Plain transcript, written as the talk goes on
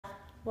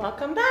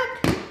Welcome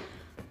back.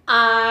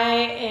 I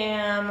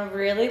am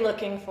really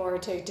looking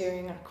forward to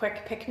doing a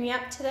quick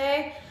pick-me-up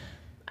today.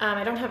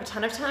 I don't have a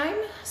ton of time,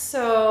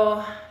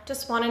 so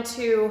just wanted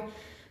to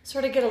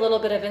sort of get a little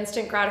bit of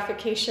instant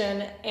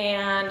gratification,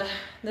 and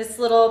this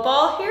little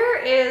ball here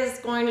is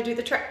going to do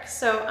the trick.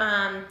 So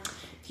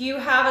if you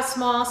have a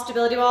small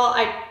stability ball,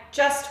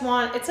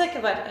 it's like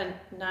about a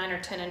 9 or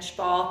 10 inch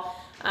ball,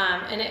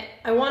 and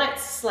I want it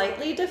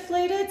slightly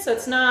deflated, so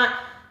it's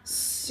not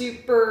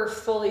super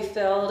fully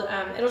filled.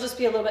 It'll just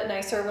be a little bit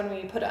nicer when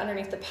we put it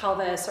underneath the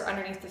pelvis or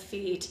underneath the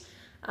feet,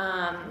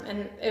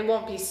 and it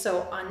won't be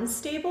so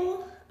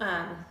unstable,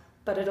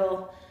 but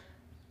it'll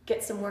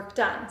get some work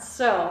done.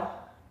 So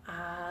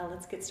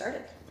let's get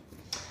started.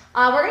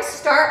 We're going to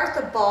start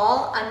with the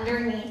ball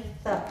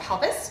underneath the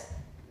pelvis.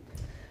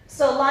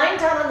 So lying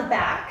down on the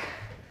back,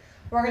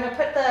 we're going to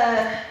put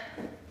the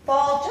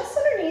ball just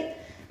underneath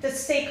the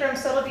sacrum,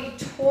 so it'll be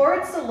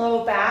towards the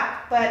low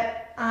back, but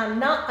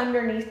not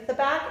underneath the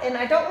back. And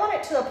I don't want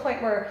it to the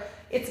point where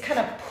it's kind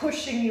of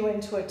pushing you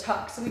into a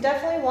tuck. So we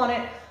definitely want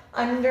it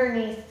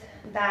underneath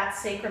that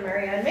sacrum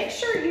area. And make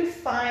sure you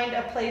find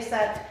a place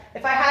that,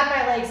 if I had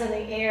my legs in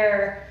the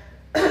air,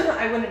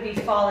 I wouldn't be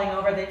falling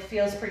over, that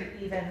feels pretty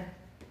even.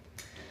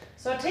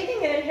 So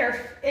taking it in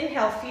here,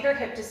 inhale, feet are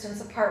hip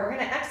distance apart. We're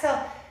going to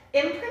exhale,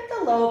 imprint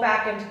the low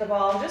back into the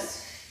ball.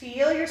 Just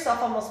feel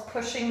yourself almost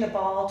pushing the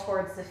ball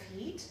towards the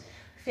feet.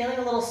 Feeling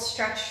a little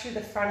stretch through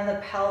the front of the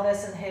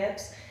pelvis and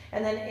hips.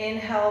 And then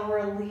inhale,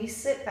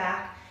 release it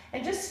back.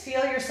 And just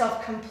feel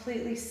yourself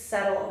completely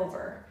settle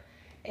over.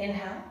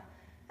 Inhale.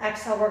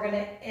 Exhale, we're going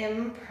to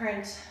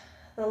imprint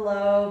the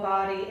low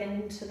body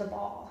into the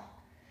ball.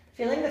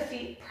 Feeling the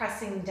feet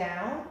pressing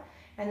down.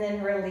 And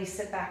then release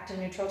it back to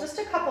neutral. Just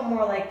a couple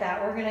more like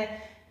that. We're going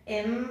to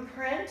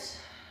imprint,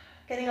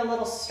 getting a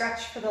little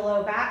stretch for the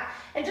low back.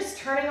 And just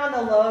turning on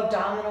the low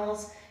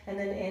abdominals. And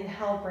then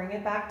inhale, bring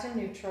it back to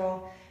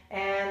neutral.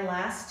 And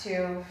last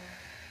two.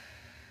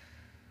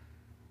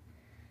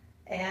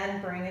 And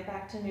bring it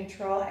back to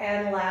neutral.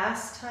 And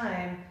last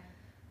time.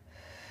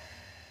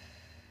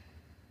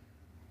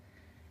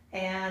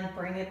 And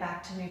bring it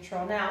back to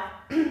neutral. Now,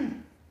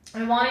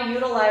 I want to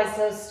utilize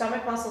those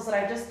stomach muscles that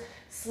I've just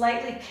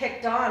slightly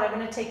kicked on. I'm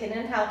going to take an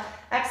inhale.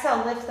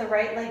 Exhale, lift the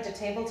right leg to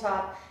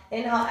tabletop.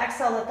 Inhale,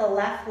 exhale, let the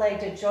left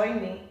leg to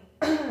join me.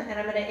 And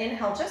I'm going to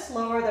inhale, just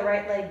lower the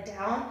right leg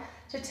down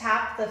to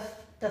tap the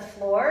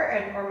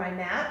floor or my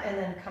mat, and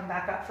then come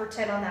back up for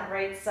 10 on that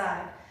right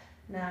side.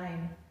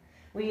 9.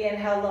 We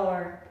inhale,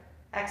 lower,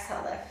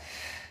 exhale, lift.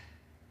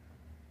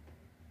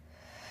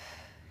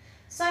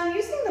 So I'm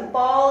using the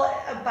ball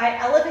by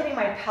elevating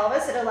my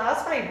pelvis. It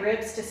allows my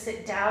ribs to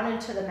sit down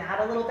into the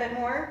mat a little bit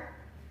more.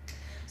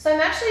 So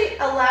I'm actually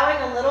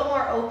allowing a little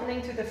more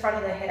opening through the front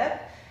of the hip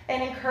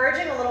and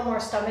encouraging a little more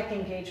stomach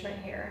engagement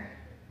here.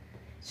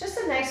 It's just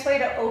a nice way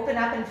to open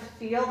up and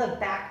feel the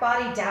back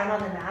body down on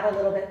the mat a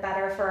little bit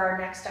better for our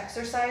next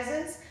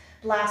exercises.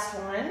 Last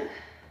one.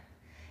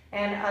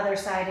 And other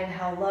side,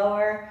 inhale,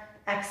 lower.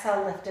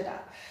 Exhale, lift it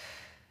up.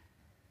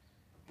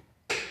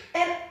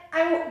 And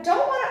I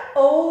don't want to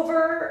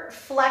over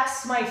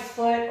flex my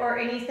foot or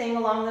anything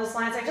along those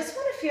lines. I just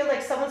want to feel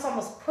like someone's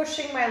almost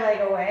pushing my leg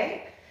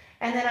away,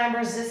 and then I'm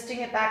resisting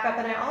it back up.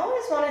 And I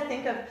always want to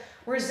think of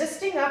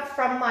resisting up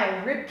from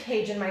my rib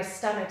cage in my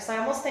stomach. So I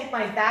almost think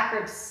my back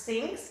rib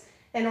sinks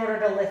in order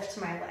to lift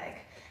my leg.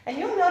 And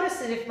you'll notice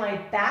that if my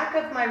back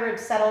of my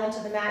ribs settle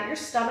into the mat, your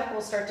stomach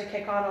will start to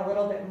kick on a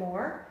little bit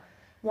more.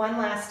 One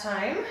last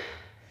time.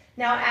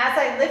 Now, as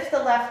I lift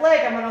the left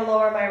leg, I'm going to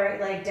lower my right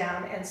leg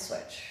down and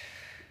switch.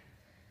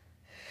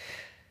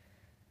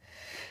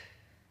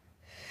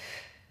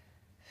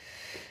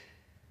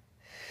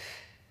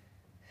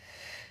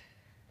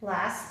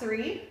 Last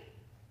 3,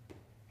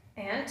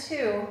 and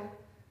 2,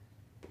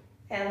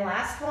 and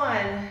last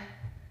 1.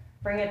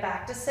 Bring it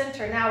back to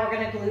center. Now we're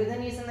going to glue the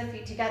knees and the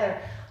feet together.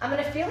 I'm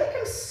going to feel like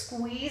I'm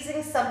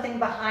squeezing something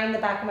behind the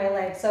back of my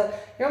leg. So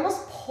you're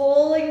almost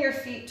pulling your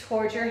feet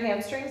towards your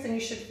hamstrings, and you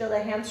should feel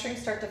the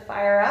hamstrings start to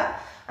fire up.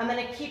 I'm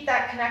going to keep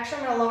that connection.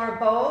 I'm going to lower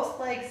both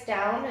legs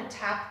down and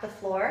tap the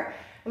floor.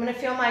 I'm going to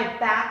feel my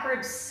back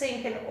ribs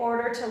sink in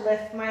order to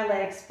lift my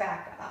legs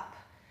back up.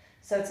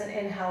 So it's an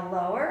inhale,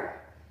 lower.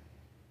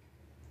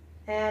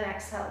 And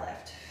exhale,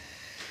 lift.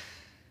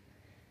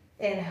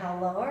 Inhale,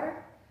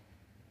 lower.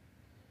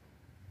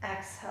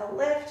 Exhale,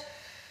 lift.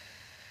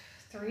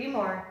 3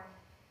 more.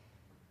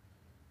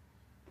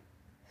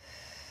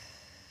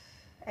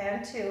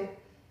 And 2.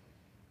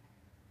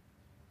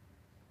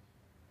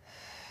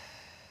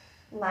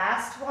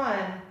 Last 1.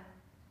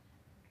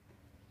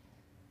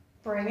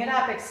 Bring it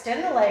up.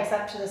 Extend the legs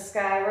up to the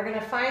sky. We're going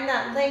to find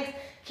that length,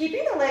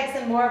 keeping the legs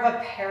in more of a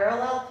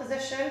parallel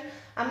position.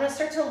 I'm going to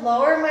start to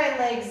lower my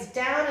legs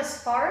down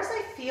as far as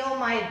I feel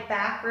my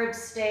back ribs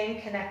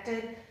staying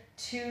connected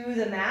to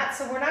the mat.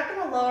 So we're not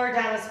going to lower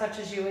down as much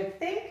as you would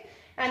think,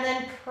 and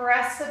then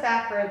press the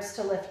back ribs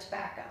to lift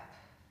back up.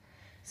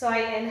 So I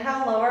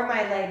inhale, lower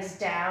my legs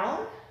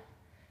down,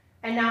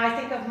 and now I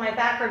think of my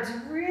back ribs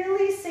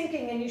really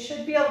sinking, and you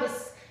should be able to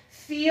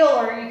feel,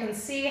 or you can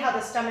see how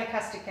the stomach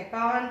has to kick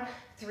on.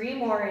 3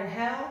 more,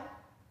 inhale.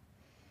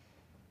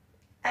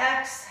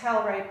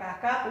 Exhale, right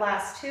back up.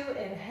 Last 2,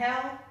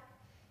 inhale.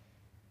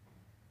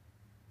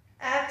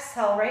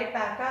 Exhale, right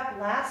back up.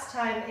 Last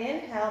time,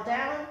 inhale,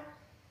 down.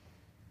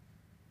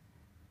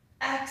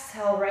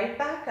 Exhale, right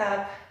back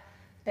up.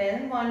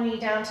 Bend one knee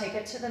down, take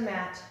it to the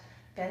mat.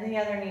 Bend the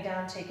other knee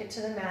down, take it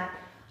to the mat.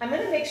 I'm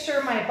going to make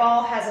sure my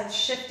ball hasn't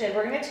shifted.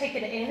 We're going to take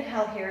an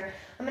inhale here.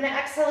 I'm going to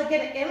exhale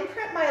again,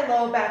 imprint my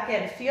low back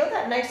in. Feel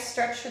that nice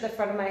stretch through the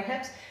front of my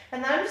hips.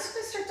 And then I'm just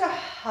going to start to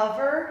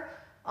hover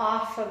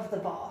off of the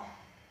ball.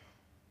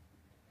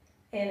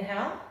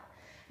 Inhale.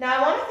 Now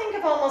I want to think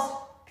of almost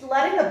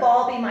letting the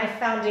ball be my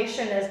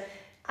foundation. As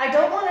I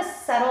don't want to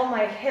settle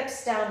my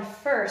hips down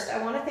first.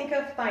 I want to think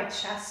of my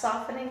chest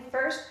softening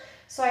first.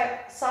 So I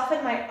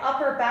soften my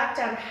upper back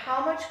down.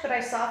 How much could I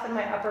soften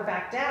my upper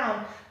back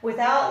down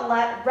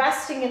without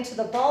resting into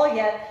the ball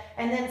yet,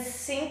 and then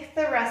sink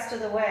the rest of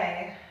the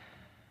way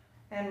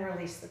and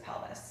release the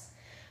pelvis.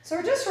 So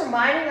we're just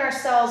reminding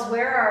ourselves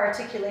where our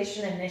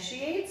articulation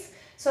initiates.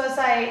 So as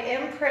I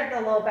imprint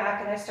the low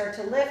back and I start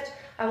to lift,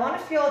 I want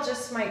to feel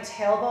just my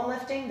tailbone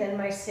lifting, then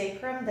my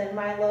sacrum, then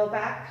my low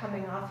back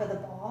coming off of the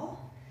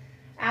ball.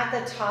 At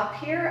the top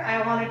here,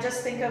 I want to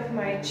just think of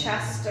my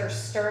chest or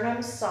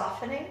sternum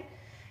softening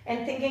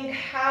and thinking,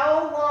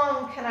 how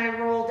long can I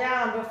roll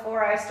down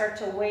before I start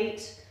to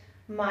weight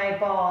my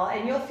ball?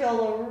 And you'll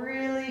feel a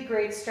really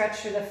great stretch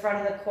through the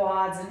front of the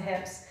quads and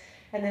hips.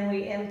 And then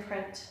we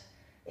imprint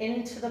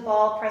into the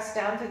ball, press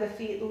down through the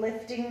feet,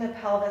 lifting the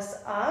pelvis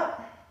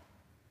up.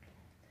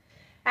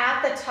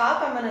 At the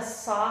top, I'm going to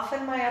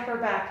soften my upper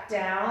back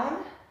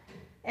down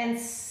and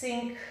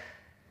sink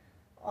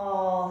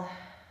all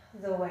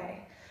the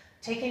way.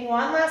 Taking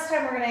one last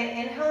time, we're going to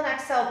inhale and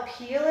exhale,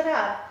 peel it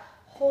up,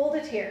 hold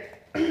it here.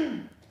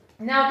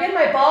 Now again,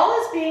 my ball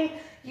is being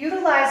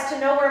utilized to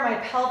know where my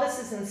pelvis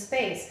is in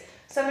space.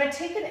 So I'm going to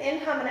take an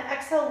inhale, I'm going to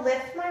exhale,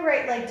 lift my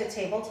right leg to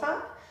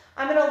tabletop.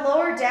 I'm going to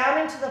lower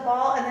down into the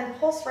ball and then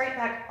pulse right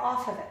back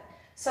off of it.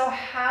 So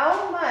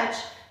how much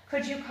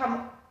could you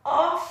come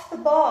off the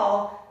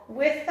ball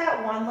with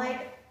that one leg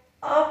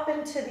up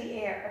into the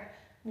air?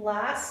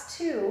 Last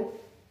 2.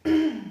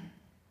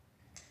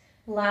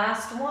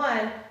 Last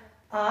 1.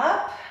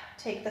 Up,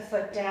 take the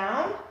foot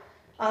down,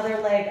 other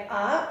leg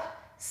up,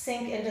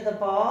 sink into the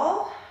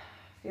ball,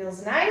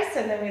 feels nice,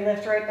 and then we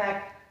lift right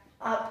back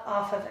up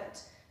off of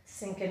it.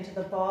 Sink into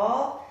the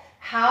ball.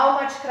 How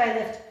much could I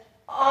lift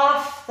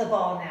off the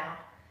ball now?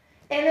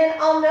 And then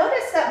I'll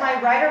notice that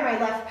my right or my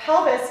left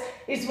pelvis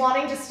is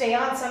wanting to stay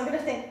on, so I'm going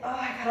to think, oh,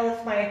 I gotta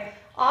lift my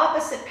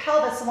opposite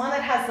pelvis, the one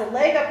that has the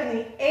leg up in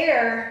the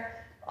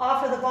air,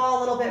 off of the ball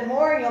a little bit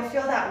more, and you'll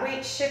feel that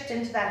weight shift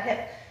into that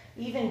hip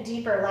even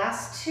deeper.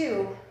 Last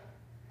 2.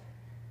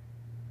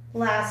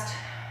 Last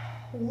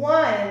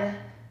 1.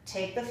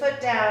 Take the foot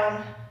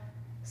down,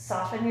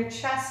 soften your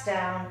chest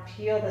down,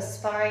 peel the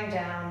spine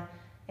down,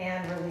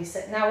 and release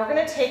it. Now we're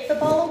going to take the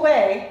ball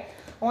away.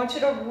 I want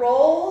you to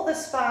roll the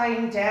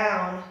spine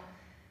down,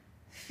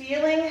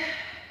 feeling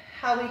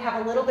how we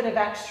have a little bit of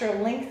extra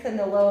length in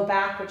the low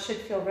back, which should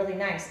feel really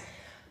nice.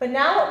 But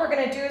now what we're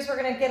going to do is we're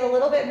going to get a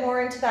little bit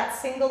more into that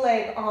single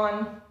leg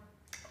on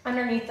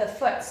underneath the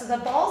foot. So the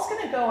ball's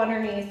going to go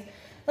underneath.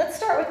 Let's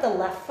start with the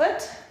left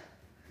foot.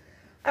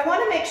 I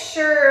want to make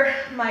sure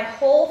my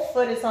whole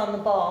foot is on the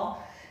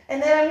ball.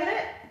 And then I'm going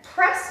to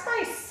press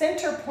my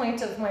center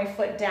point of my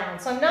foot down.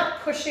 So I'm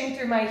not pushing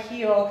through my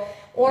heel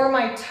or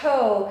my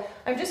toe.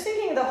 I'm just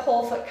thinking the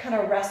whole foot kind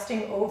of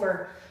resting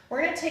over.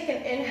 We're going to take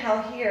an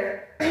inhale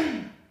here.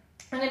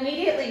 And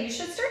immediately you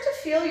should start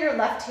to feel your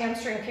left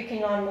hamstring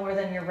kicking on more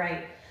than your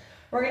right.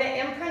 We're going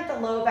to imprint the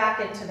low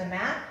back into the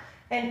mat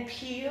and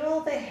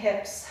peel the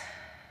hips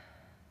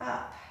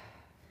up.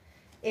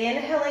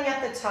 Inhaling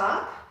at the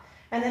top.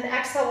 And then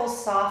exhale, we'll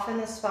soften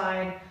the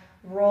spine,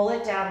 roll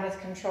it down with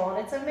control. And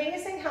it's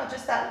amazing how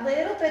just that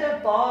little bit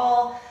of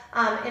ball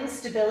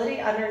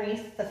instability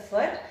underneath the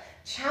foot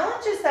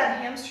challenges that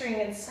hamstring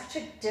in such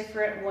a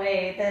different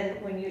way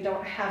than when you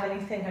don't have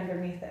anything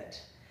underneath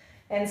it.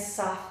 And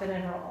soften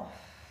and roll.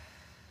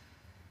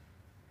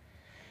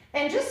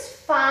 And just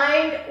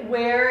find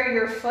where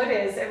your foot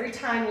is every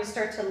time you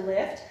start to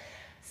lift.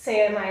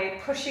 Say, am I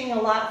pushing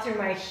a lot through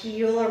my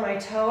heel or my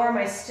toe, or am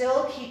I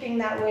still keeping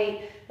that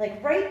weight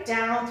like right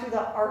down through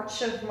the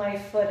arch of my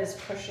foot is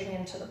pushing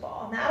into the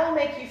ball? And that'll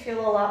make you feel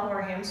a lot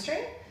more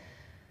hamstring.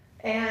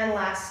 And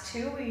last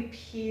 2, we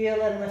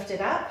peel and lift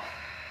it up.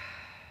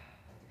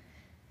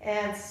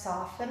 And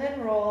soften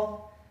and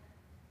roll.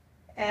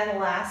 And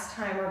last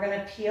time, we're going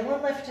to peel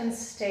and lift and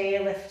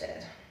stay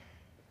lifted.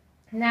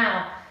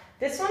 Now,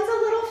 this one's a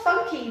little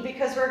funky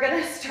because we're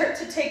going to start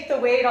to take the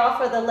weight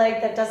off of the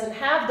leg that doesn't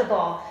have the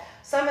ball.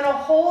 So I'm going to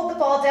hold the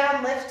ball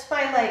down, lift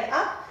my leg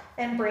up,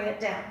 and bring it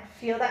down.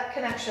 Feel that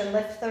connection.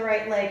 Lift the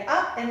right leg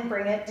up and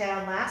bring it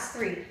down. Last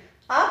 3.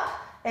 Up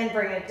and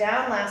bring it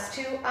down. Last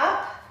 2.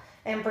 Up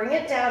and bring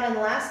it down. And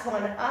last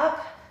 1.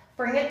 Up,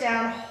 Bring it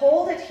down,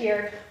 hold it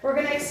here. We're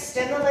gonna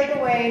extend the leg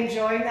away,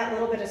 enjoying that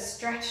little bit of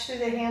stretch through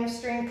the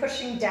hamstring,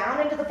 pushing down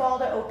into the ball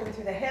to open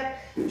through the hip,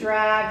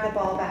 drag the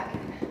ball back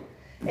in.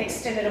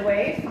 Extend it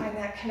away, find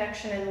that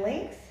connection and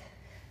length.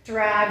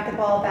 Drag the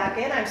ball back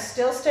in. I'm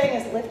still staying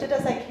as lifted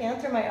as I can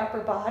through my upper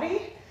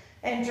body.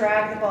 And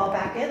drag the ball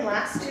back in.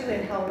 Last two,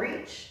 inhale,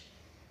 reach.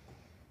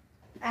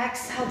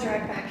 Exhale,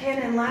 drag back in.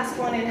 And last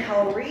one,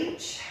 inhale,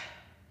 reach.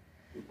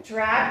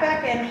 Drag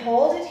back in,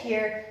 hold it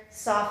here,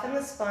 soften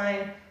the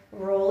spine,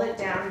 roll it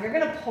down. You're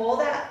gonna pull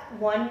that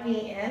one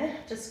knee in,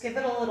 just give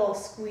it a little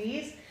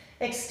squeeze,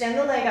 extend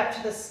the leg up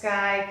to the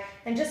sky,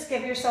 and just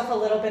give yourself a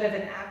little bit of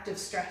an active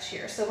stretch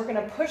here. So we're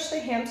gonna push the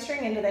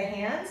hamstring into the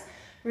hands,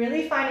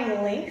 really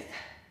finding length,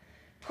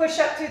 push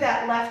up through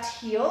that left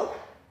heel,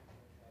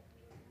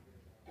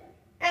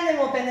 and then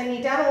we'll bend the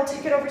knee down and we'll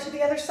take it over to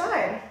the other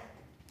side.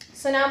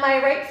 So now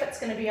my right foot's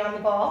gonna be on the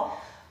ball,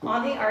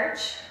 on the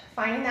arch,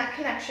 finding that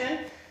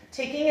connection,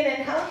 taking an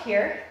inhale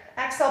here,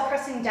 exhale,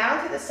 pressing down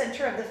through the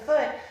center of the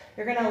foot,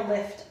 you're gonna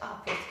lift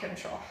up with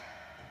control.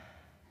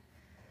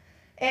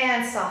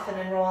 And soften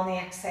and roll on the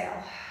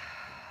exhale.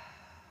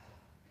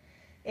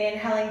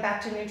 Inhaling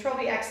back to neutral,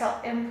 we exhale,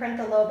 imprint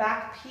the low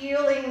back,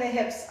 peeling the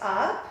hips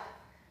up,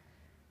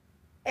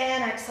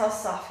 and exhale,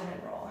 soften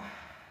and roll.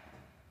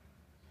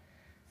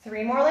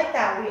 3 more like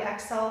that, we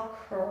exhale,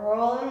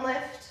 curl and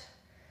lift.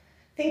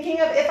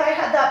 Thinking of if I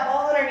had that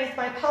ball underneath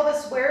my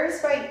pelvis,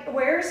 where's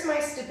my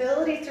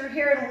stability through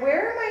here and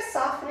where am I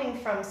softening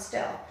from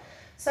still?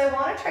 So I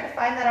want to try to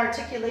find that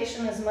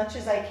articulation as much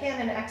as I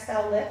can and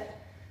exhale, lift.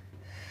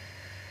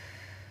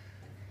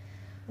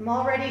 I'm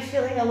already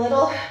feeling a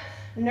little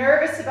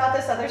nervous about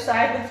this other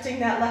side, lifting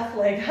that left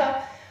leg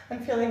up. I'm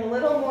feeling a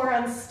little more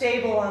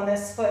unstable on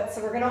this foot.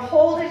 So we're going to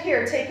hold it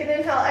here. Take an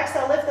inhale,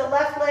 exhale, lift the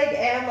left leg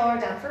and lower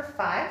down for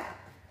 5,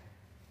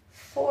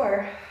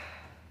 4,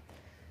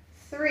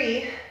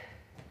 3,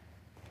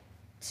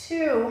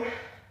 2,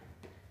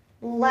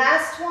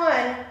 last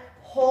one,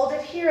 hold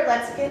it here.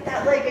 Let's get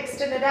that leg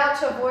extended out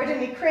to avoid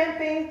any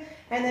cramping,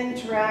 and then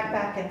drag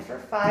back in for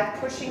 5,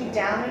 pushing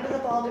down into the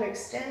ball to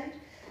extend,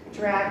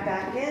 drag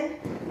back in,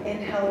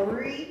 inhale,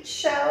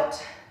 reach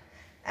out,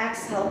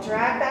 exhale,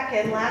 drag back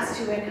in, last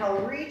 2, inhale,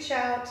 reach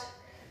out,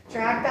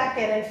 drag back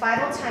in, and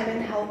final time,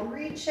 inhale,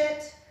 reach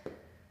it,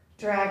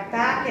 drag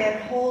back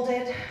in, hold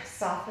it,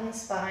 soften the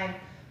spine,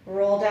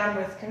 roll down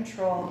with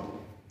control.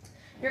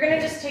 You're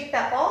gonna just take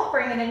that ball,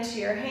 bring it into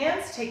your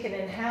hands, take an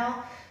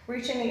inhale,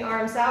 reaching the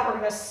arms out. We're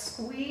gonna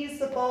squeeze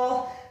the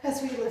ball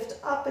as we lift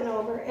up and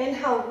over.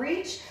 Inhale,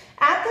 reach.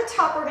 At the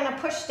top, we're gonna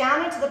push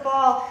down into the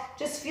ball,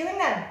 just feeling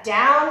that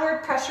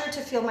downward pressure to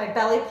feel my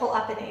belly pull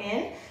up and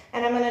in.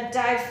 And I'm gonna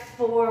dive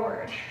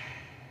forward.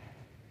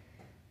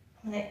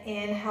 I'm gonna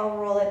inhale,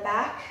 roll it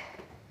back,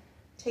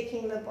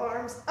 taking the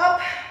arms up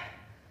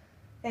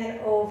and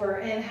over.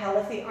 Inhale,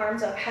 lift the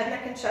arms up, head,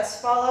 neck, and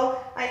chest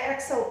follow. I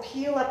exhale,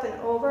 peel up and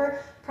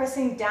over,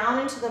 pressing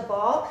down into the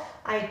ball.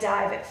 I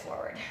dive it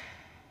forward.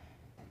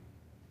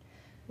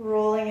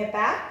 Rolling it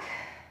back,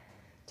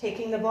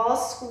 taking the ball,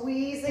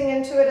 squeezing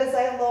into it as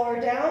I lower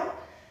down.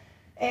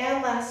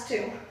 And last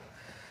 2.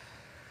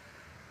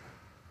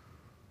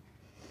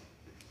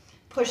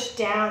 Push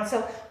down.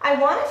 So I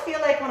want to feel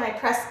like when I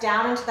press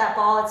down into that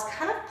ball, it's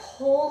kind of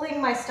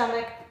pulling my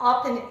stomach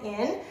up and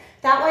in.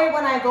 That way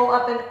when I go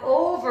up and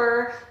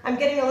over, I'm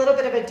getting a little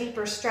bit of a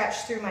deeper stretch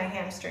through my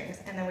hamstrings,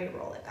 and then we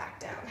roll it back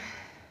down.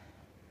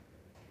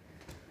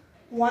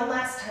 One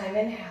last time,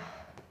 inhale.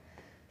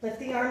 Lift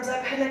the arms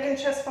up, head, neck, and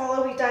chest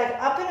follow. We dive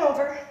up and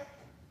over.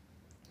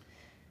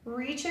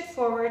 Reach it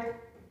forward,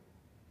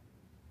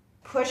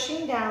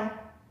 pushing down,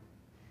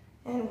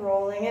 and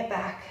rolling it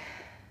back.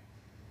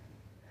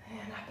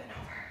 And up and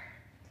over.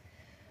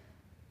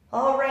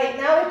 All right,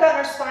 now we've got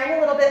our spine a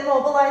little bit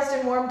mobilized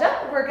and warmed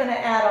up. We're gonna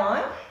add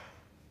on.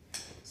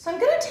 So I'm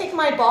gonna take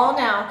my ball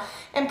now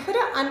and put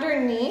it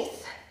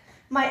underneath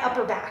my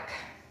upper back.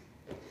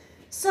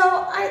 So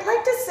I'd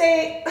like to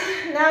say,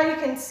 now you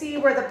can see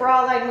where the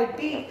bra line would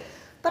be,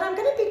 but I'm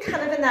gonna be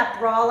kind of in that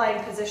bra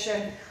line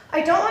position.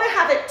 I don't wanna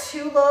have it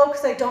too low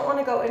because I don't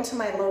wanna go into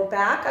my low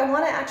back. I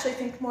wanna actually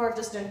think more of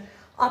just an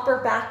upper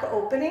back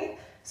opening.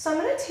 So I'm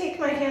gonna take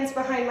my hands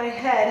behind my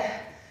head,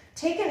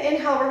 take an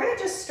inhale, we're gonna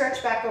just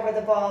stretch back over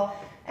the ball,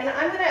 and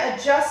I'm gonna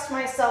adjust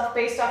myself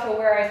based off of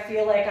where I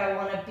feel like I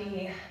wanna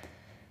be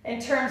in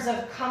terms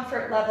of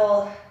comfort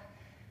level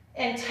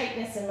and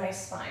tightness in my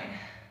spine.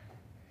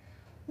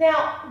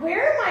 Now,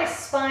 where my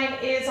spine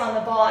is on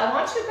the ball, I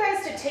want you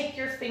guys to take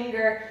your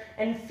finger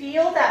and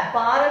feel that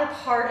bottom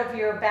part of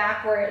your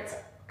back where it's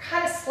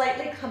kind of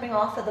slightly coming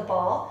off of the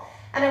ball.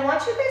 And I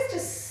want you guys to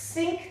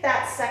sink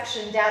that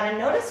section down. And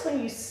notice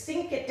when you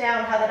sink it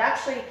down, how that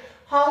actually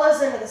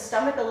hollows into the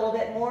stomach a little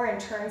bit more and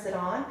turns it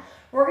on.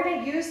 We're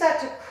gonna use that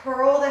to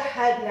curl the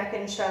head, neck,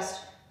 and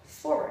chest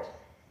forward.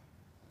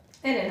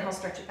 And inhale,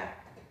 stretch it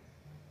back.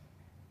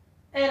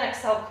 And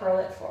exhale, curl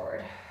it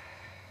forward.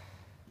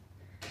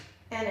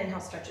 And inhale,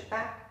 stretch it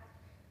back.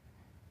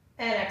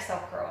 And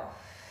exhale, curl.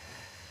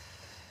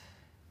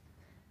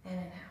 And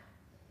inhale.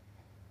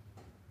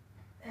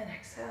 And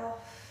exhale.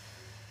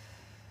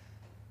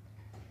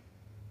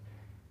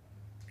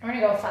 We're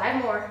gonna go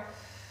 5 more.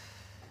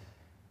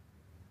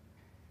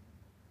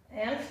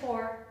 And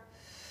 4.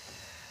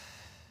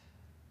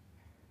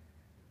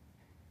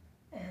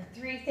 And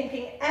 3.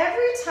 Thinking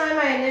every time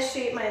I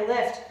initiate my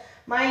lift,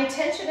 my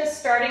intention is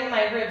starting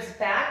my ribs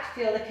back,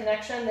 feel the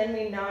connection, then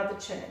we nod the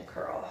chin and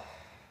curl.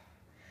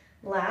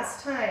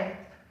 Last time.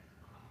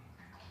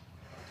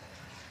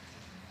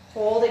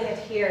 Holding it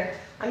here.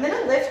 I'm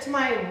gonna lift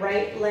my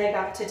right leg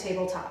up to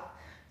tabletop.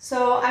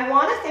 So I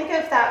wanna think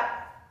of that,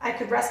 I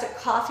could rest a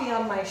coffee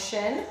on my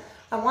shin.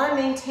 I wanna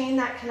maintain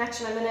that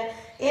connection. I'm gonna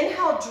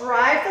inhale,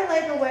 drive the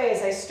leg away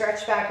as I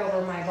stretch back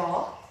over my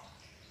ball.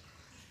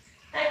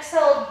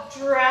 Exhale,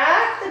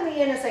 drag the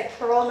knee in as I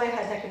curl my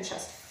head, neck, and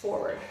chest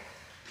forward.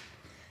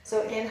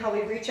 So inhale,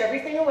 we reach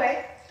everything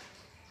away.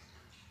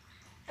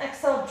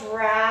 Exhale,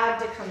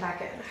 drag to come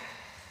back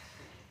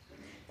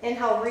in.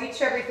 Inhale,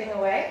 reach everything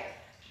away.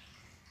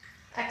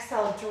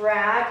 Exhale,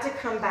 drag to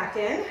come back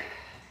in.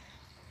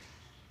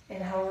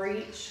 Inhale,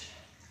 reach.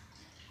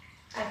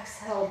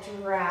 Exhale,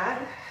 drag.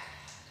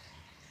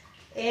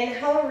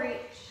 Inhale, reach.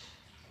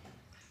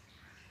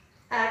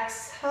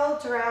 Exhale,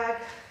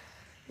 drag.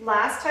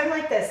 Last time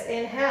like this,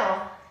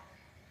 inhale.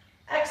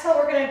 Exhale,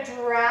 we're gonna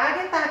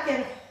drag it back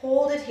in,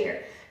 hold it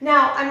here.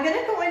 Now, I'm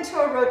gonna go into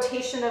a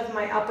rotation of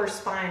my upper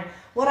spine.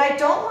 What I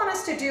don't want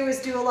us to do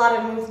is do a lot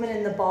of movement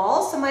in the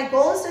ball. So my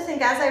goal is to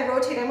think as I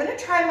rotate, I'm gonna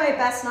try my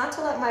best not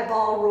to let my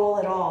ball roll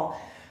at all.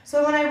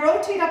 So when I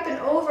rotate up and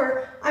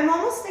over, I'm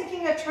almost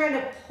thinking of trying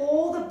to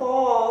pull the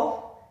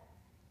ball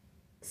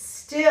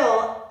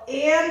still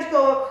and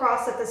go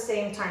across at the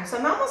same time. So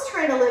I'm almost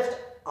trying to lift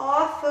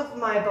off of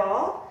my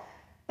ball,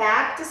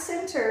 back to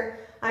center.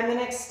 I'm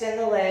gonna extend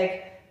the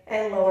leg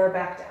and lower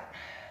back down.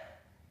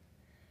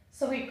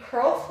 So we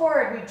curl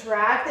forward, we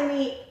drag the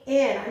knee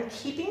in. I'm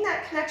keeping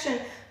that connection,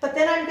 but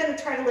then I'm gonna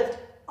try to lift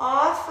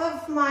off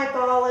of my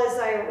ball as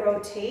I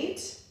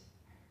rotate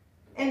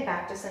and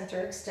back to center,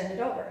 extend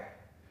it over.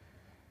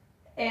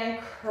 And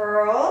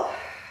curl,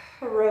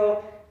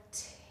 rotate,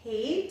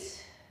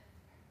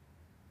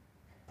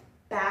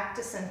 back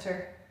to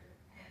center,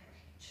 and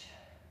reach.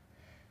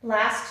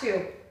 Last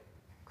 2,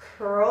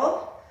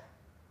 curl,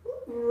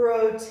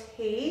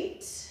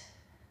 rotate,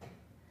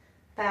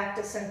 back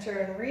to center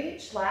and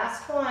reach.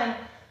 Last 1,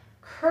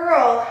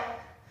 curl,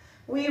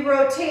 we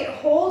rotate,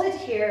 hold it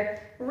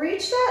here,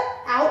 reach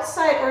that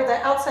outside or the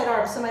outside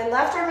arm. So my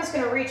left arm is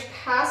gonna reach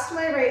past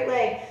my right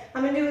leg.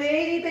 I'm gonna do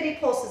itty bitty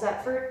pulses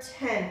up for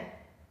 10,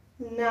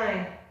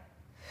 9,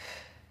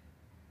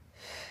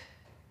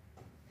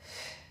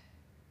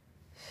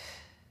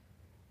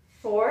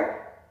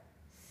 4,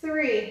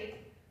 3,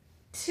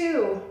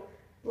 2,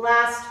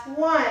 last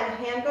 1.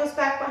 Hand goes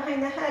back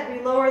behind the head.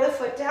 We lower the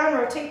foot down,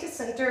 rotate to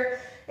center,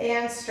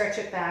 and stretch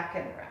it back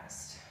and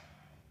rest.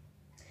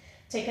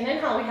 Take an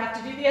inhale. We have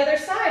to do the other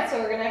side. So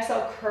we're going to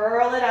exhale,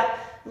 curl it up,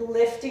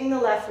 lifting the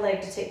left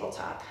leg to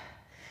tabletop.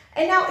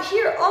 And now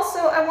here also,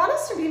 I want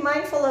us to be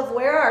mindful of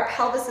where our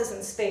pelvis is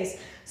in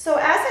space. So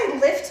as I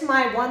lift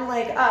my one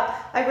leg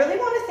up, I really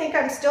want to think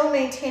I'm still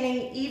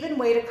maintaining even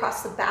weight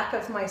across the back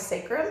of my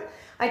sacrum.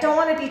 I don't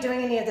want to be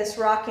doing any of this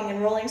rocking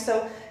and rolling.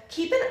 So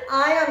keep an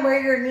eye on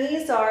where your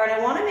knees are, and I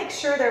want to make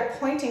sure they're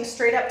pointing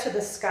straight up to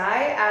the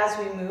sky as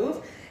we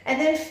move. And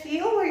then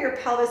feel where your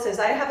pelvis is.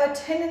 I have a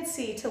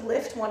tendency to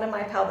lift one of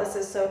my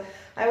pelvises, so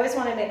I always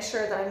want to make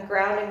sure that I'm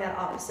grounding that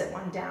opposite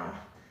one down.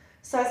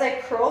 So as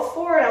I curl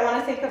forward, I want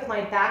to think of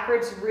my back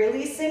ribs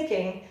really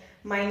sinking.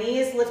 My knee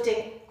is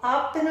lifting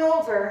up and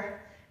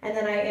over, and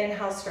then I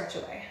inhale, stretch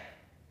away.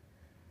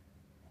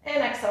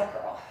 And exhale,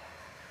 curl.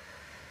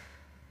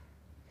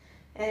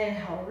 And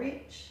inhale,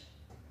 reach.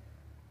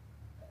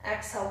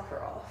 Exhale,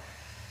 curl.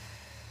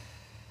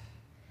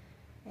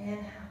 Inhale.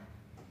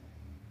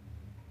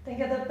 Think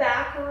of the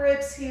back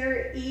ribs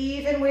here,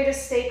 even weight of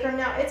sacrum.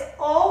 Now, it's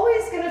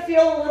always going to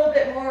feel a little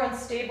bit more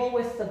unstable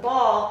with the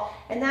ball,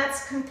 and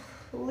that's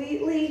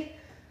completely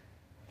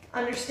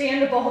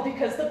understandable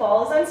because the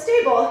ball is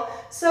unstable.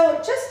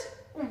 So just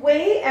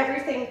weigh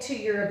everything to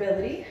your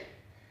ability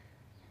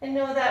and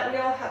know that we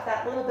all have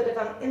that little bit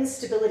of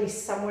instability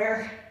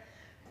somewhere.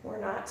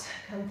 We're not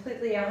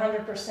completely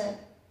 100%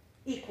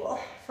 equal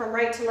from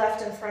right to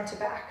left and front to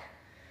back.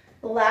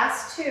 The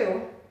last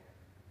 2.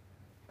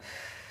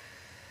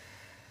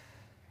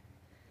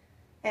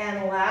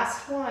 And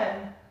last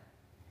 1.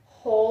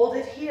 Hold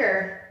it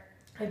here.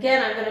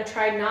 Again, I'm going to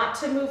try not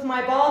to move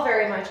my ball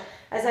very much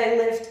as I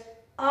lift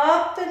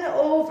up and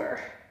over,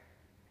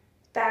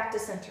 back to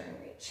center and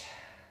reach.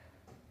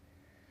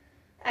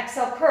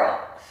 Exhale,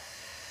 curl.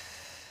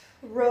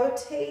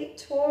 Rotate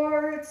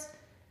towards,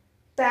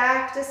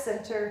 back to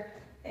center,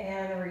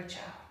 and reach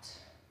out.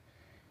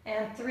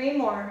 And 3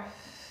 more.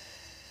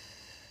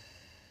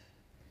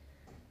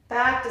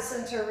 Back to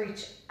center,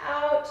 reach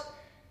out.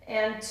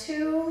 And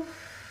 2.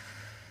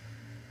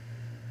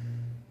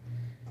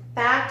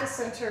 Back to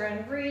center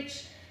and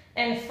reach.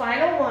 And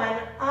final 1,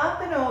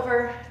 up and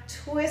over,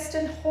 twist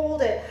and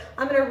hold it.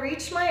 I'm going to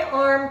reach my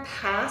arm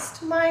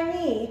past my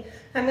knee.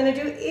 I'm going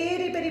to do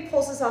itty bitty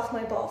pulses off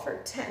my ball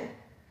for 10,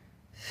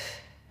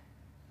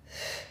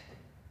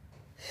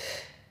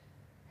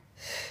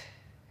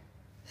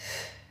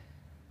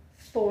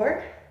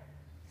 4,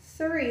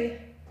 3,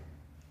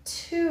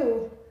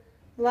 2,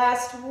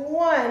 last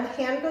 1.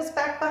 Hand goes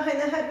back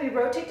behind the head. We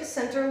rotate to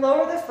center,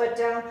 lower the foot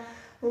down,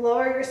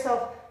 lower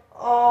yourself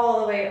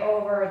all the way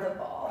over the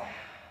ball.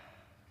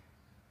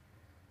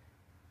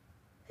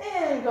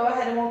 And go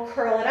ahead and we'll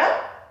curl it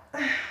up.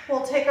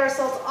 We'll take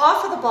ourselves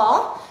off of the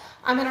ball.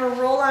 I'm gonna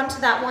roll onto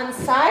that one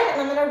side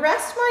and I'm gonna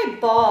rest my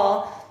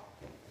ball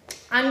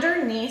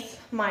underneath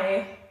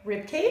my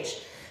rib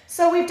cage.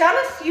 So we've done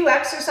a few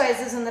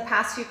exercises in the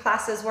past few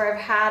classes where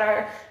I've had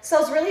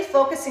ourselves really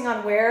focusing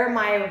on where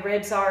my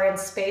ribs are in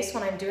space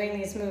when I'm doing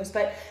these moves.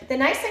 But the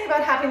nice thing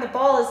about having the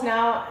ball is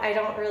now I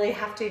don't really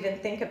have to even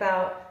think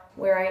about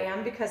where I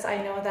am because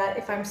I know that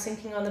if I'm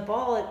sinking on the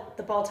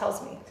ball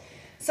tells me.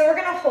 So we're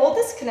gonna hold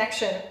this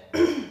connection.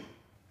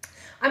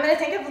 I'm gonna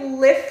think of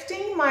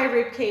lifting my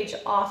rib cage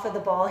off of the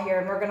ball here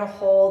and we're gonna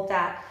hold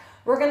that.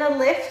 We're gonna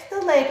lift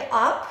the leg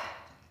up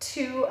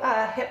to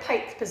a hip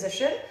height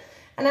position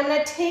and I'm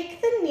gonna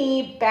take the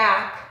knee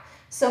back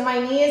so my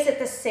knee is at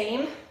the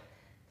same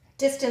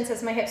distance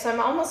as my hip. So I'm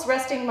almost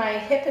resting my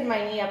hip and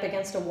my knee up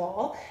against a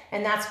wall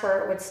and that's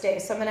where it would stay.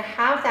 So I'm gonna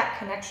have that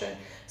connection.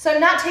 So I'm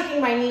not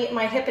taking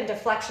my hip into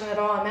flexion at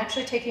all. I'm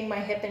actually taking my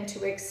hip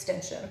into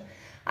extension.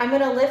 I'm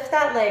gonna lift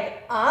that leg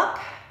up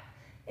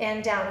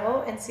and down.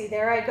 Oh, and see,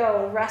 there I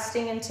go,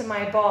 resting into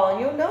my ball. And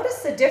you'll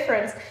notice the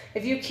difference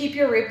if you keep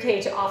your rib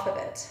cage off of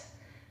it.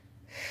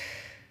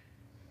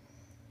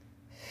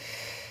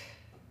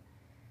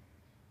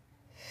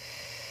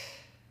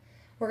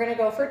 We're gonna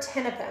go for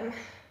 10 of them.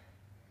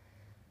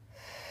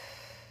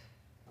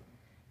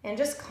 And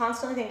just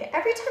constantly think,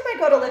 every time I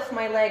go to lift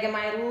my leg, am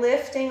I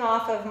lifting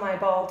off of my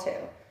ball too?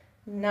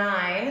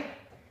 9,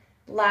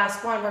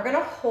 last 1, we're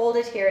gonna hold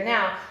it here.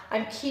 Now,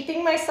 I'm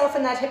keeping myself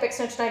in that hip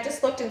extension. I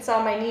just looked and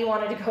saw my knee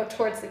wanted to go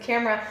towards the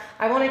camera.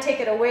 I wanna take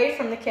it away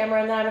from the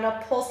camera and then I'm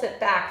gonna pulse it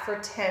back for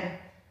 10,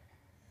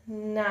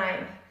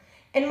 9.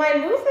 And my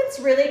movement's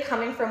really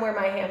coming from where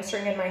my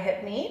hamstring and my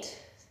hip meet.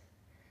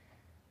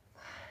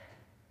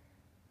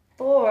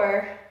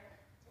 4,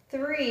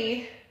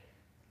 3,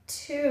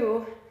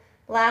 2,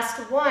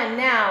 last 1.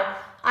 Now,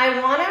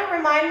 I want to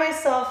remind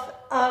myself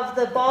of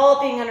the ball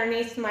being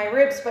underneath my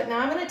ribs, but now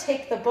I'm going to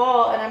take the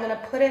ball and I'm going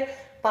to put it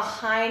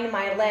behind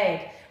my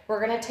leg.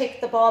 We're going to take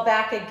the ball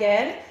back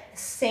again.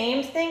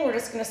 Same thing, we're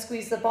just going to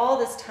squeeze the ball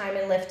this time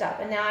and lift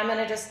up. And now I'm going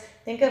to just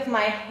think of my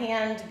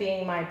hand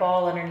being my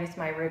ball underneath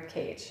my rib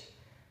cage.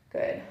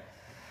 Good.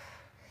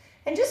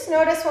 And just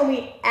notice when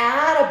we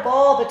add a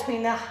ball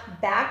between the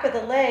back of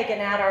the leg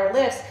and add our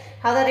lifts,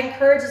 how that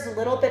encourages a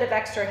little bit of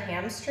extra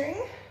hamstring.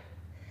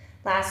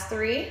 Last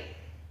 3,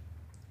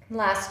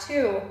 last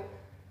 2,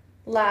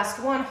 last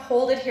 1,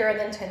 hold it here and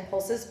then 10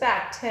 pulses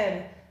back.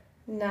 10,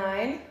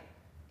 9,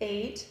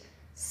 8,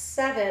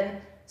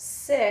 7,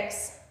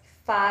 6,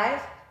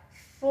 5,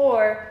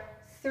 4,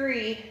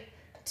 3,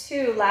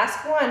 2,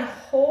 last 1,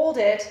 hold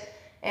it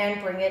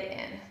and bring it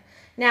in.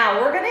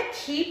 Now we're gonna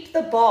keep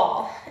the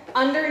ball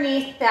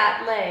underneath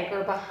that leg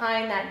or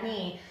behind that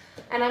knee,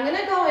 and I'm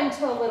gonna go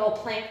into a little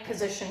plank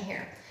position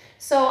here.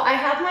 So I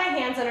have my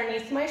hands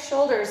underneath my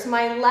shoulders.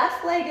 My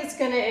left leg is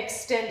gonna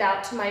extend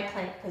out to my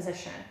plank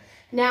position.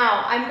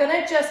 Now I'm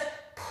gonna just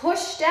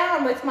push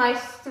down with my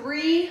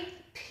 3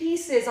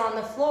 pieces on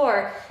the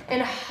floor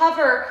and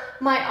hover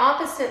my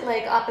opposite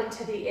leg up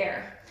into the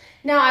air.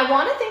 Now I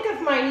wanna think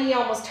of my knee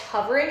almost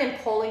hovering and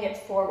pulling it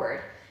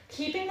forward.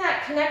 Keeping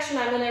that connection,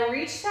 I'm going to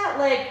reach that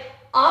leg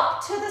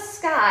up to the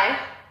sky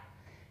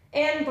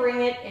and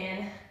bring it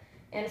in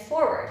and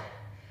forward.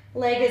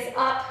 Leg is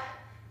up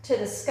to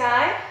the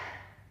sky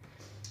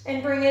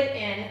and bring it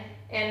in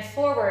and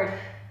forward.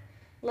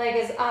 Leg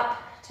is up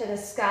to the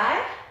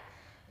sky,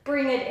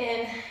 bring it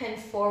in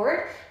and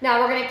forward.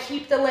 Now we're going to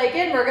keep the leg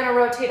in. We're going to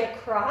rotate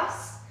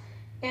across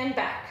and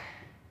back.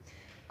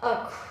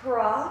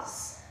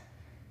 Across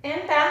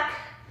and back.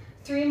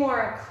 3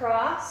 more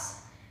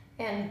across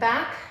and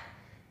back.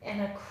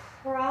 And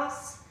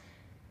across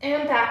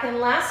and back,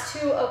 and last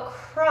 2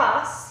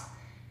 across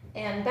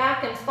and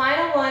back, and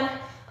final 1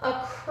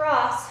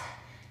 across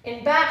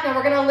and back. Now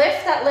we're going to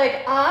lift that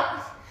leg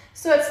up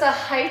so it's the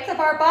height of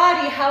our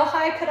body. How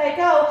high could I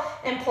go?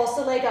 And pulse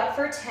the leg up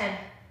for 10,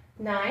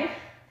 9,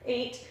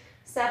 8,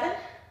 7,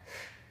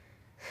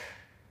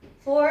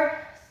 4,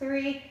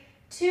 3,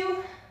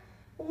 2,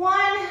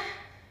 1,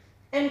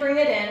 and bring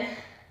it in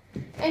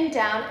and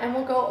down, and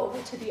we'll go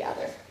over to the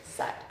other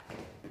side.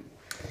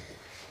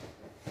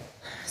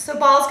 So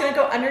ball's gonna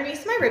go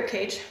underneath my rib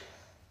cage.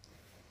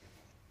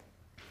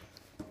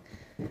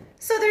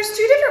 So there's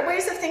 2 different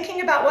ways of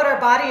thinking about what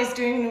our body is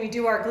doing when we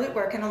do our glute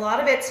work, and a lot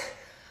of it's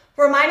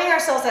reminding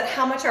ourselves that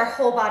how much our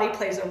whole body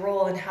plays a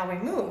role in how we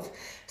move.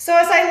 So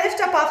as I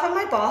lift up off of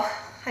my ball,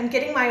 I'm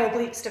getting my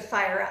obliques to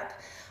fire up.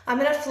 I'm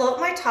gonna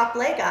float my top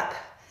leg up,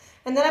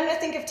 and then I'm gonna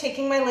think of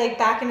taking my leg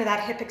back into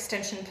that hip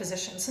extension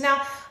position. So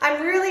now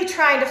I'm really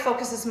trying to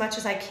focus as much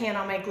as I can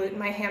on my glute and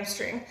my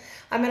hamstring.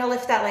 I'm gonna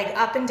lift that leg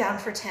up and down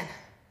for 10.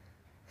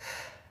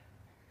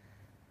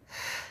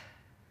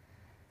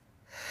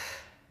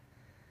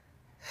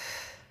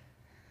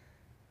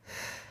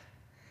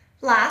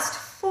 Last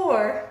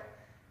 4,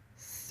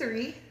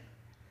 3,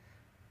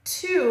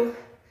 2,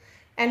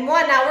 and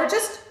 1. Now we're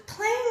just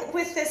playing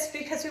with this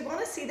because we want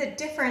to see the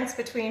difference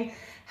between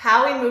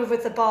how we move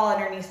with the ball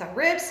underneath our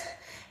ribs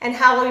and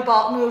how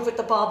we move with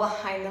the ball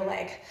behind the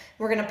leg.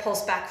 We're going to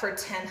pulse back for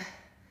 10,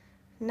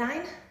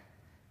 9.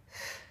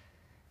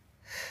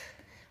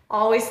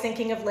 Always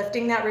thinking of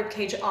lifting that rib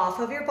cage off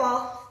of your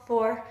ball.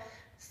 4,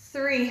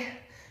 3,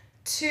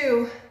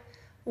 2,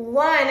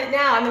 1.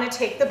 Now I'm going to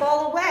take the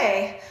ball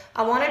away.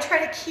 I want to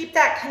try to keep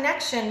that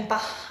connection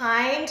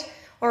behind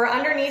or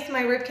underneath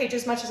my rib cage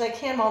as much as I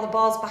can while the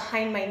ball's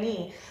behind my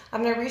knee.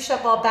 I'm going to reach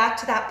that ball back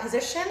to that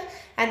position,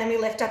 and then we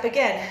lift up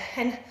again.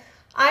 And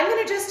I'm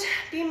going to just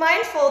be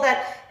mindful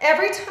that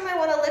every time I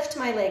want to lift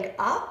my leg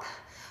up,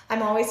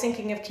 I'm always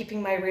thinking of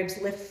keeping my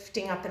ribs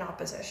lifting up in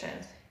opposition.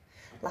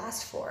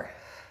 Last 4,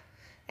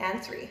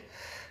 and 3,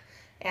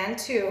 and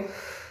 2,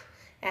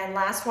 and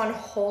last 1,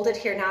 hold it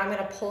here. Now I'm going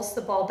to pulse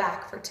the ball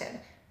back for 10,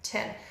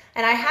 10.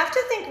 And I have to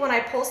think when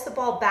I pulse the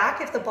ball back,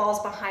 if the ball's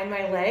behind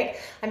my leg,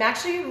 I'm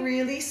actually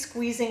really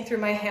squeezing through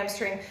my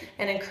hamstring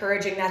and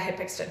encouraging that hip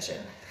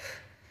extension.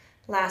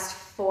 Last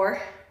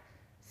 4,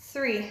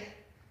 3,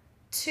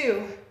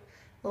 2,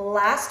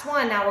 last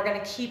 1. Now we're going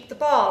to keep the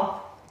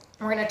ball.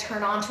 We're going to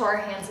turn onto our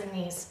hands and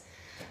knees.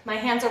 My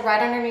hands are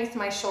right underneath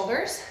my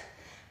shoulders.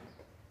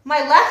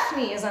 My left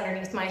knee is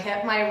underneath my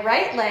hip. My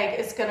right leg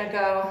is going to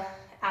go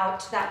out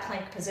to that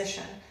plank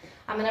position.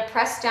 I'm going to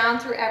press down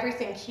through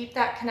everything, keep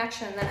that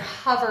connection, and then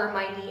hover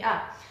my knee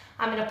up.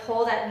 I'm going to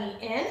pull that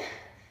knee in,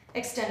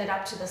 extend it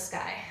up to the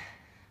sky.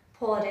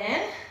 Pull it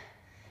in,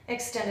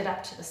 extend it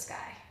up to the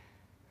sky.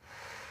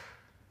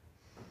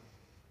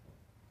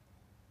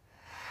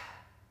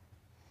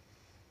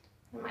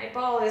 My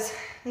ball is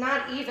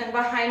not even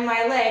behind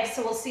my leg,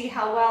 so we'll see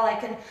how well I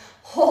can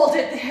hold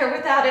it there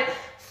without it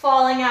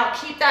falling out.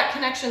 Keep that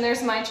connection.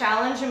 There's my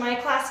challenge in my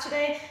class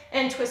today,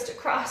 and twist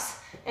across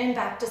and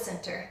back to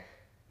center.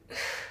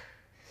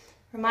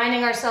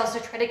 Reminding ourselves to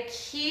try to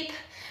keep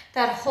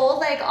that whole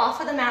leg off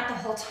of the mat the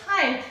whole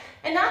time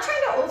and not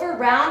trying to over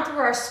round through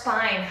our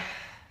spine.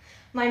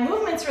 My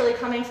movement's really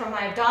coming from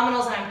my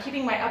abdominals, and I'm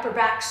keeping my upper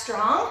back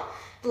strong.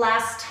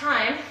 Last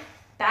time,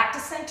 back to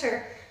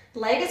center.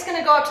 Leg is going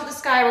to go up to the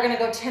sky. We're going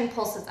to go 10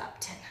 pulses up.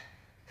 10.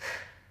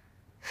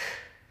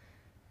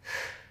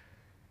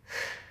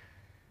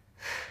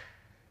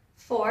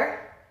 4,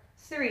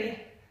 3,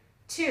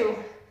 2,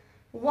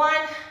 1.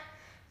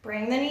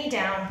 Bring the knee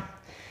down.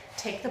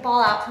 Take the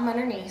ball out from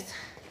underneath.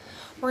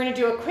 We're going to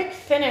do a quick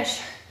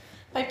finish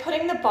by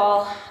putting the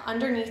ball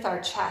underneath our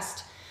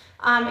chest.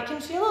 It can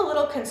feel a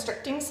little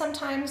constricting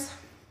sometimes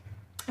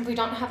if we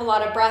don't have a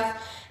lot of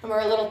breath and we're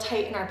a little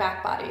tight in our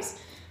back bodies.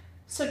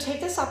 So take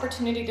this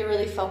opportunity to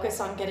really focus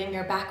on getting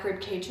your back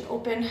rib cage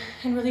open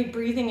and really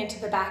breathing into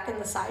the back and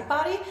the side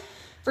body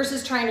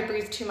versus trying to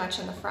breathe too much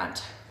in the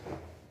front.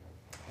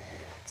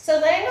 So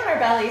laying on our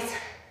bellies,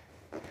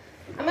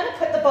 I'm going to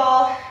put the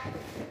ball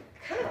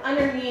kind of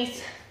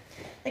underneath,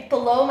 like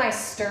below my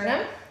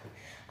sternum.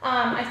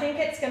 I think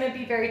it's going to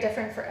be very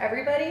different for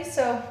everybody,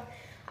 so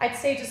I'd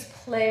say just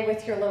play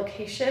with your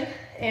location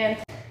and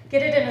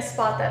get it in a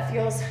spot that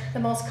feels the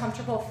most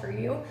comfortable for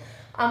you.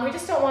 We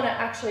just don't want it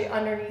actually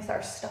underneath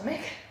our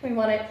stomach. We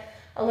want it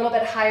a little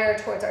bit higher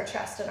towards our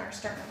chest and our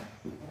sternum.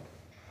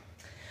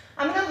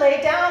 I'm going to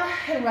lay down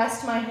and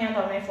rest my hand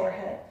on my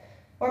forehead,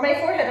 or my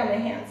forehead on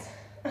my hands.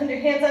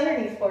 Hands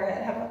underneath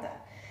forehead, how about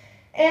that?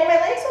 And my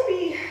legs will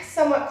be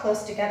somewhat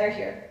close together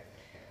here.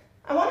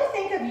 I want to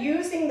think of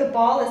using the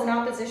ball as an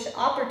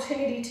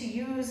opportunity to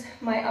use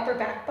my upper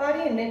back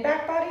body and mid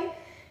back body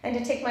and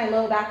to take my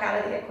low back out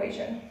of the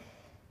equation.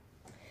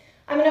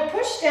 I'm going to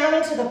push down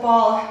into the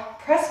ball,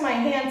 press my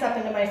hands up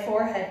into my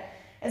forehead,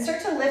 and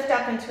start to lift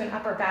up into an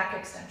upper back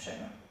extension.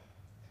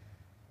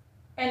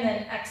 And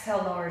then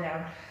exhale, lower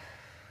down.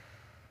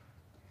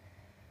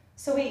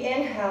 So we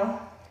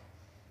inhale,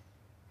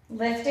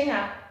 lifting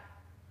up,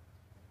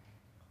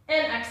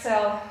 and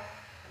exhale,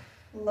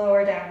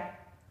 lower down.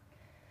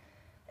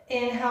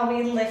 Inhale,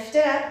 we lift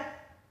it up,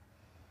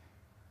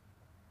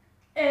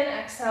 and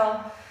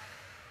exhale,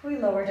 we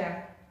lower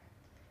down.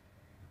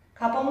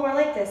 Couple more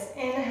like this.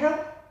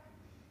 Inhale,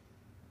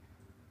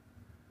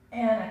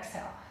 and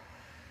exhale.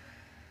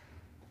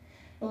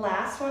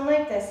 Last one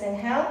like this.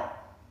 Inhale,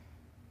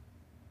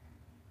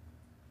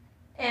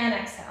 and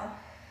exhale.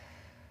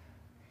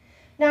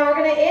 Now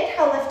we're going to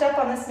inhale, lift up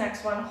on this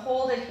next one.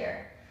 Hold it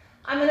here.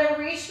 I'm going to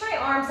reach my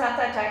arms at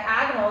that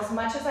diagonal as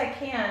much as I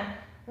can,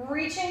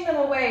 reaching them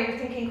away. We're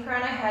thinking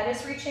crown of head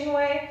is reaching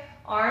away,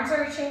 arms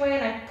are reaching away,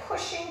 and I'm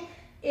pushing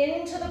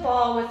into the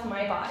ball with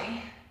my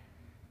body.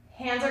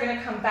 Hands are going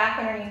to come back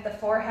underneath the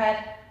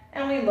forehead,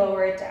 and we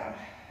lower it down.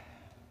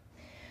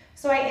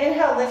 So I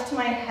inhale, lift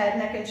my head,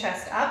 neck, and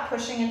chest up,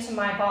 pushing into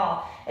my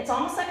ball. It's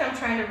almost like I'm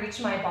trying to reach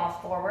my ball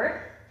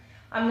forward.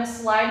 I'm going to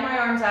slide my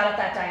arms out at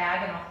that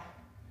diagonal.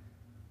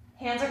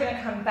 Hands are going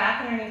to come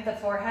back underneath the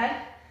forehead,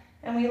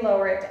 and we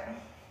lower it down.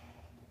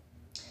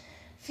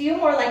 Few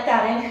more like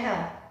that.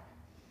 Inhale.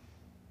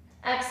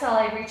 Exhale,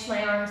 I reach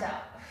my arms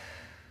out.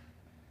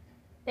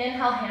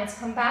 Inhale, hands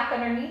come back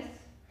underneath.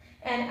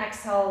 And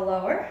exhale,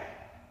 lower.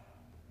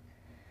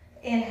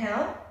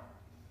 Inhale.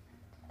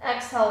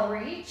 Exhale,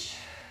 reach.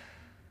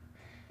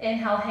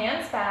 Inhale,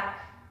 hands back.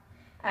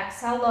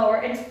 Exhale, lower.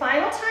 And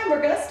final time,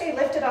 we're gonna stay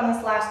lifted on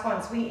this last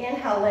one. So we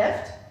inhale,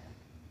 lift.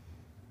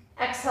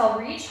 Exhale,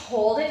 reach,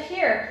 hold it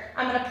here.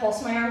 I'm gonna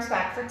pulse my arms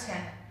back for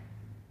 10,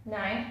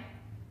 9.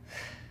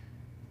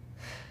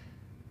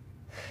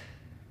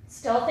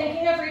 Still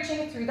thinking of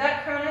reaching through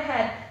that crown of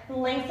head,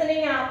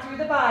 lengthening out through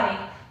the body.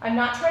 I'm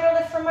not trying to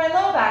lift from my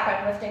low back,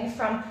 I'm lifting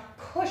from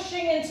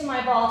pushing into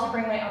my ball to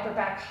bring my upper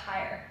back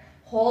higher.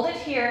 Hold it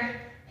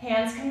here,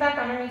 hands come back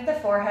underneath the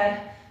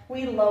forehead.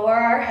 We lower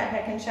our head,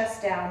 neck, and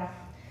chest down.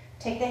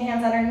 Take the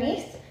hands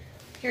underneath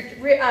your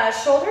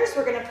shoulders.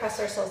 We're gonna press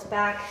ourselves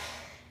back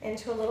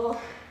into a little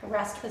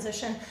rest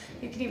position.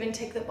 You can even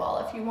take the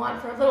ball if you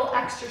want for a little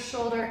extra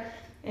shoulder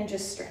and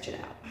just stretch it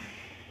out.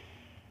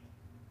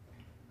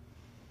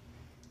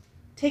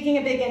 Taking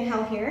a big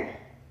inhale here.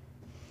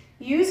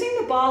 Using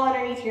the ball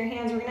underneath your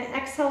hands, we're gonna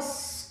exhale,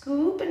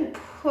 scoop and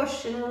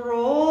push and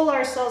roll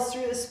ourselves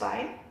through the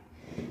spine.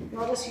 And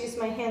I'll just use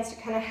my hands to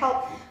kind of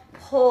help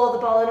pull the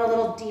ball in a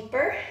little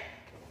deeper.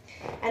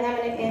 And I'm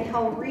gonna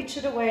inhale, reach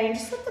it away, and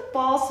just let the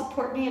ball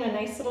support me in a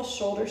nice little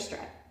shoulder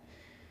stretch.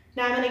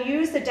 Now I'm going to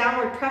use the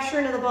downward pressure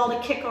into the ball to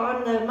kick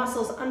on the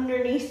muscles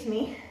underneath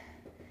me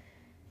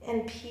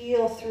and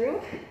peel through.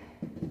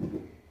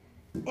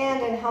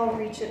 And inhale,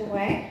 reach it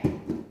away.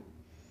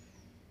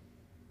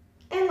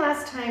 And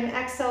last time,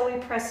 exhale, we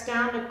press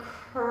down to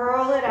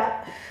curl it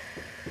up.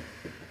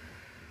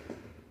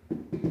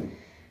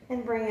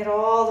 And bring it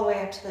all the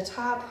way up to the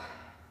top.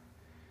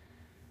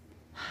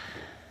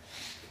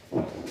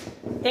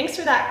 Thanks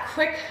for that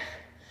quick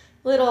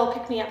little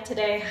pick-me-up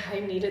today.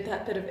 I needed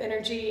that bit of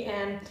energy,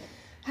 and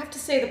I have to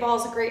say the ball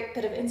is a great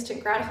bit of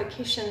instant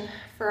gratification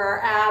for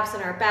our abs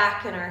and our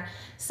back and our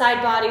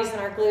side bodies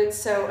and our glutes.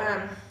 So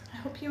I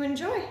hope you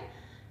enjoy.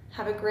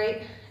 Have a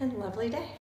great and lovely day.